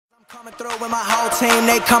Coming through with my whole team,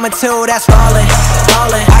 they coming too, that's ballin',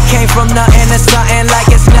 ballin'. I came from nothing to something like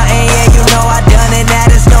it's nothing, yeah, you know I done it, that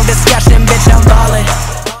is no discussion, bitch, I'm ballin'.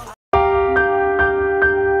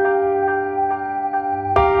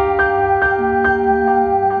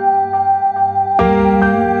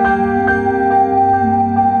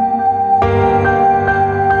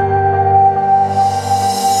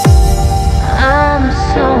 I'm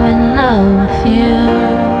so in love with you.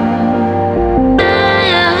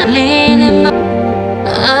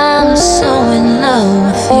 I'm so in love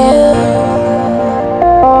with you.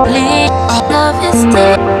 Love is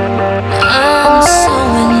dead. I'm so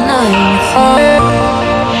in love with you.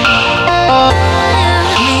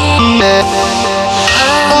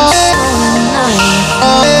 I'm so in love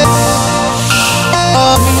with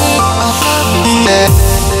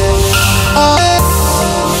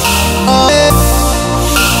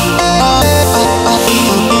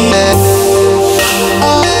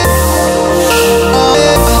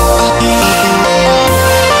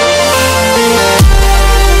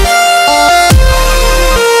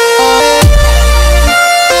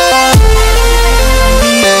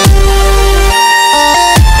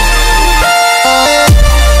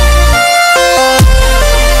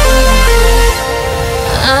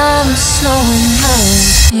I'm so in love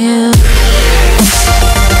with you.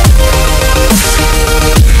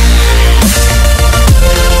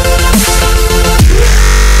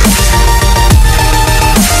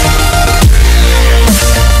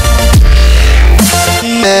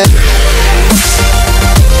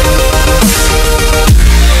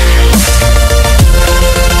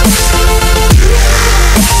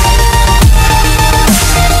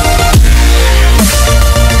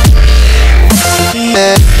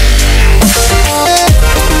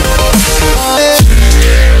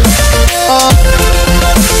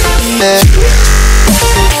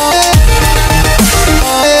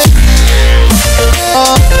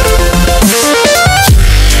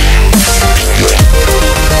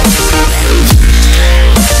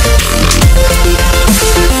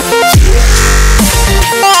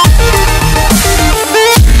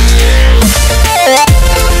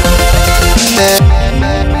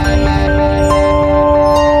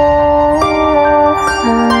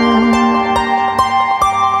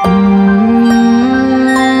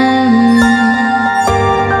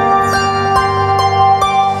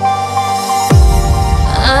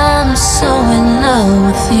 I'm so in love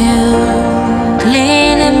with you.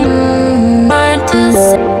 Leaning hard to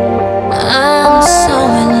say I'm so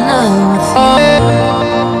in love with you.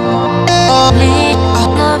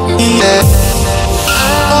 Love is dead.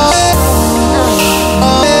 I'm so in love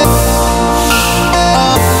with you.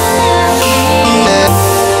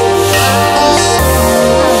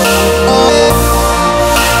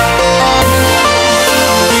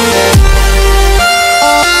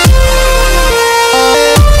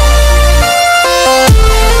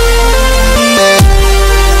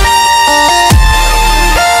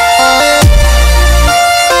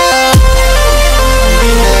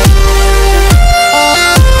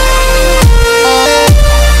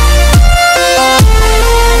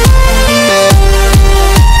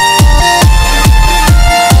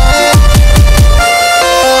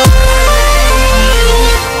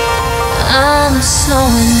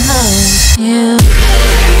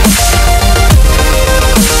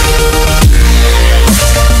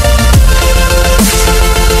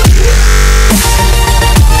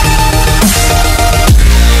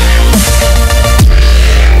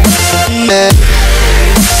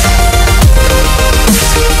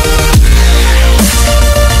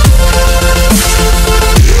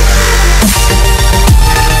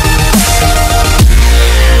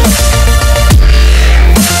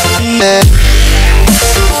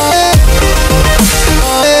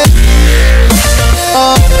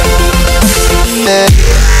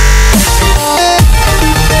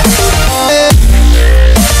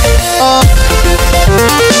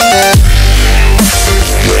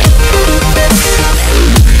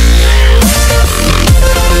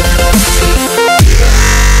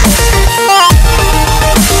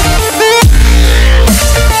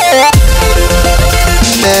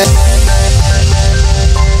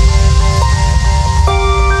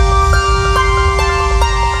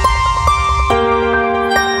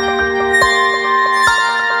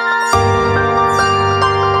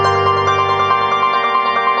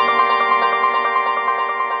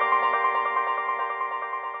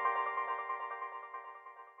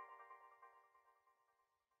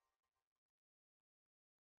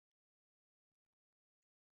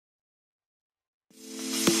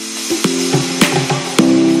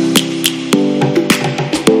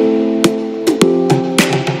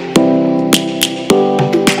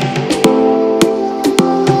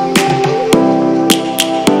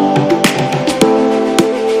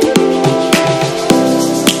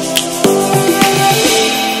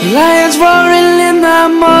 the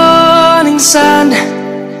morning sun,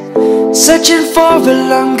 searching for a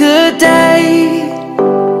longer day.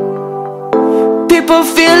 People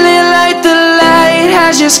feeling like the light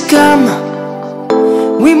has just come.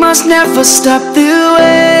 We must never stop the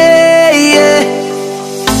way, yeah.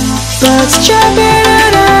 Birds chirping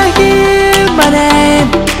and I hear my name,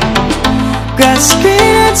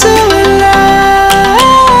 grasping into a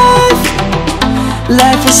life.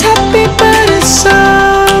 Life is happy but it's so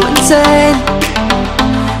insane.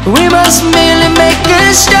 We must merely make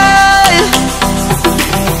a start.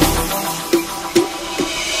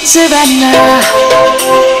 Savannah,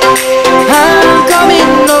 I'm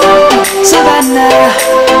coming home. Savannah,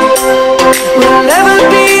 we'll never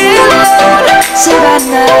be alone.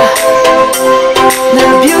 Savannah, the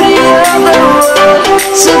beauty of the world.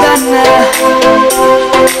 Savannah,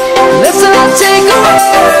 let's all take a walk.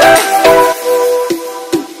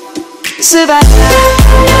 Savannah.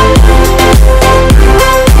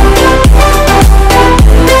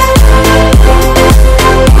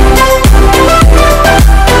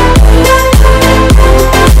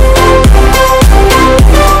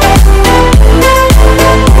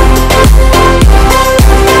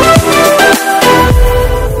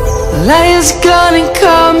 Lion's gonna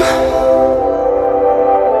come.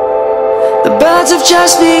 The birds have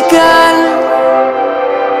just begun.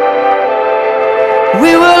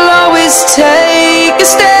 We will always take a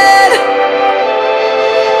stand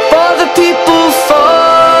for the people,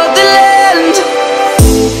 for the land.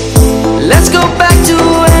 Let's go back to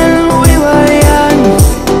when we were young.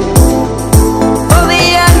 For the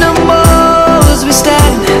animals we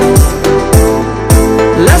stand.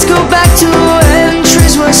 Let's go back to when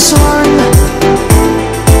trees were swung,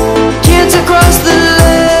 kids across the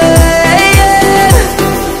land.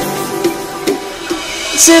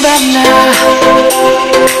 Savannah,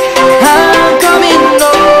 I'm coming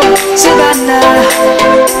home. Savannah,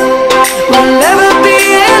 we'll never be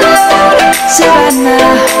alone.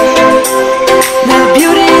 Savannah, the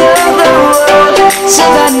beauty of the world.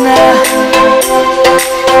 Savannah,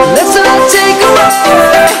 let's all take a walk.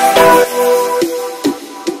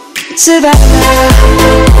 Savannah,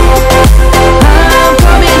 I'm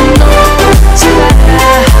coming home.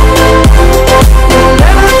 Savannah, we'll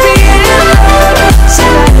never be alone.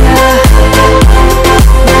 Savannah,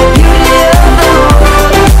 the beauty of the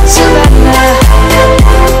world. Savannah,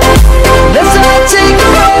 let's all take a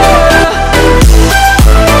walk.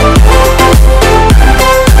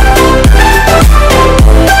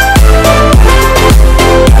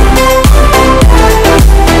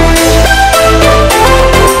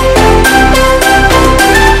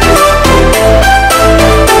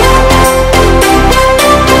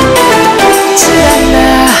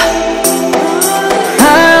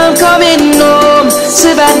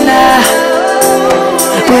 Savannah,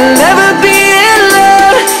 we'll never be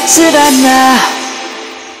alone. Savannah.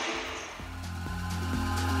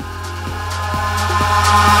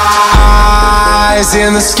 Eyes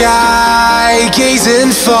in the sky,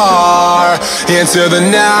 gazing far into the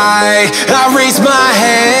night. I raise my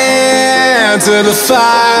hand to the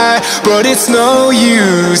fire, but it's no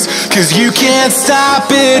use, 'cause you can't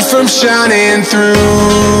stop it from shining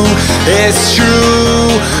through. It's true,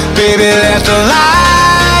 baby, let the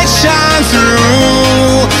light shine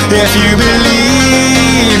through. If you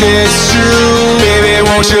believe it's true, baby,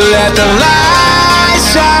 won't you let the light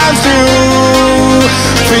shine through?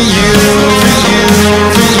 For you, for you,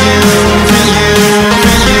 for you, for you,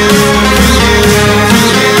 for you, for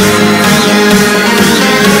you, for you,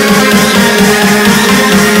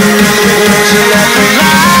 won't you let the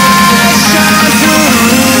light shine through?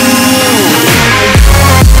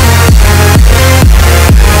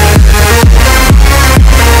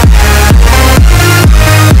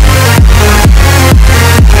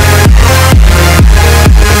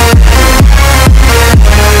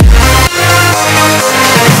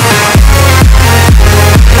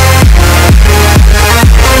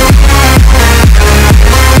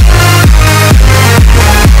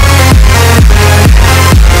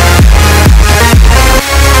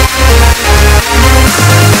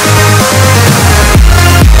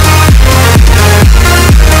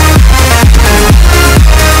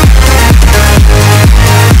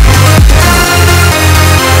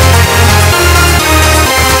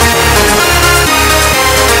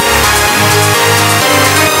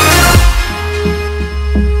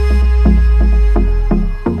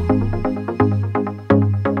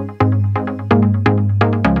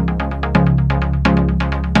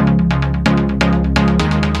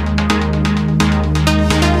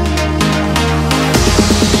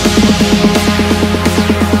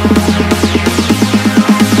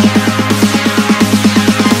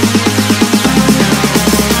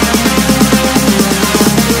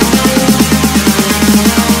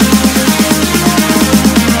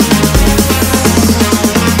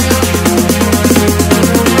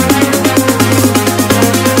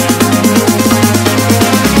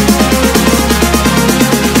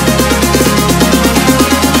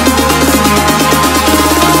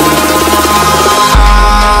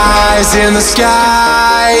 eyes in the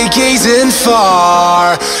sky, gazing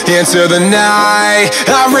far into the night.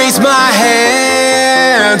 I raise my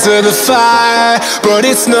hand to the fire, but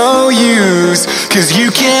it's no use, 'cause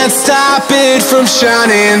you can't stop it from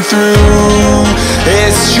shining through.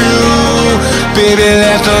 It's true, baby,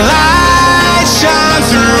 let the light shine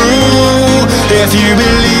through. If you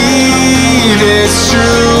believe it's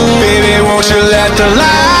true, baby, won't you let the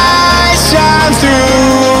light shine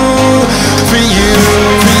through for you?